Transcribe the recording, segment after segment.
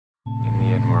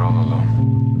we're all alone.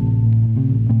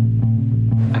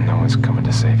 And no one's coming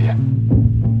to save you.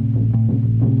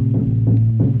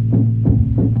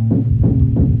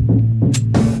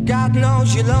 God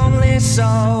knows your lonely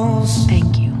souls.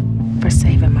 Thank you for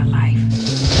saving my life.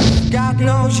 God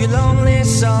knows your lonely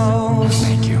souls.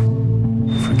 Thank you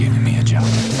for giving me a job.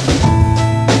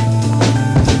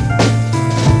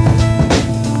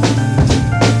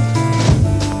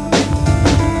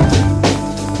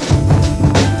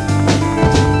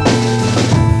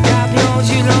 God knows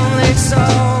your lonely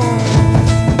souls.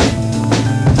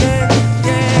 Yeah,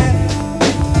 yeah.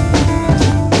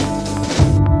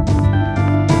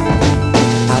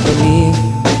 I believe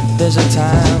there's a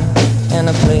time and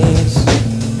a place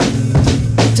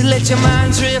to let your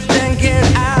mind drift and get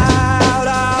out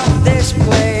of this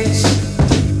place.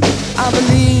 I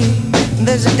believe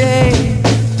there's a day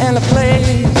and a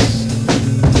place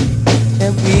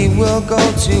that we will go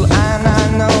to, and I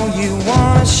know you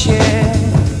wanna share.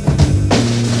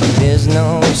 There's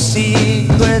no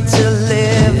secret to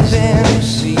living.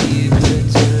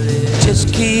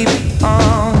 Just keep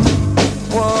on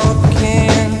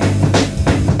walking.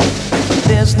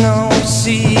 There's no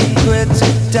secret to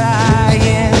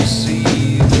dying.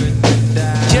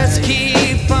 Just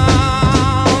keep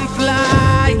on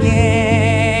flying.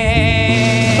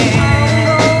 I'm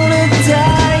gonna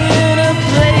die in a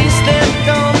place that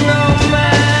don't know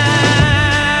my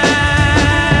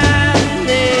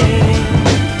name.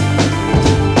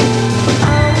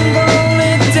 I'm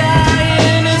gonna die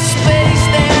in a space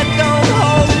that don't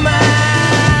hold my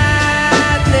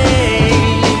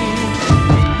name.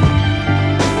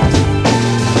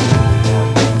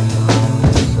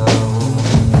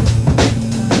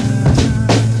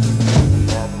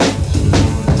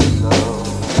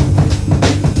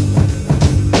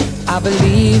 I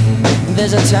believe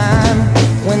there's a time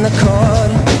when the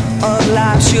cord of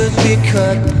life should be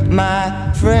cut,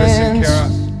 my friends.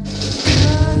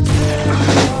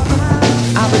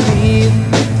 I believe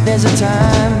there's a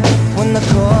time when the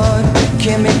cord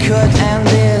can be cut and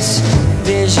this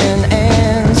vision ends.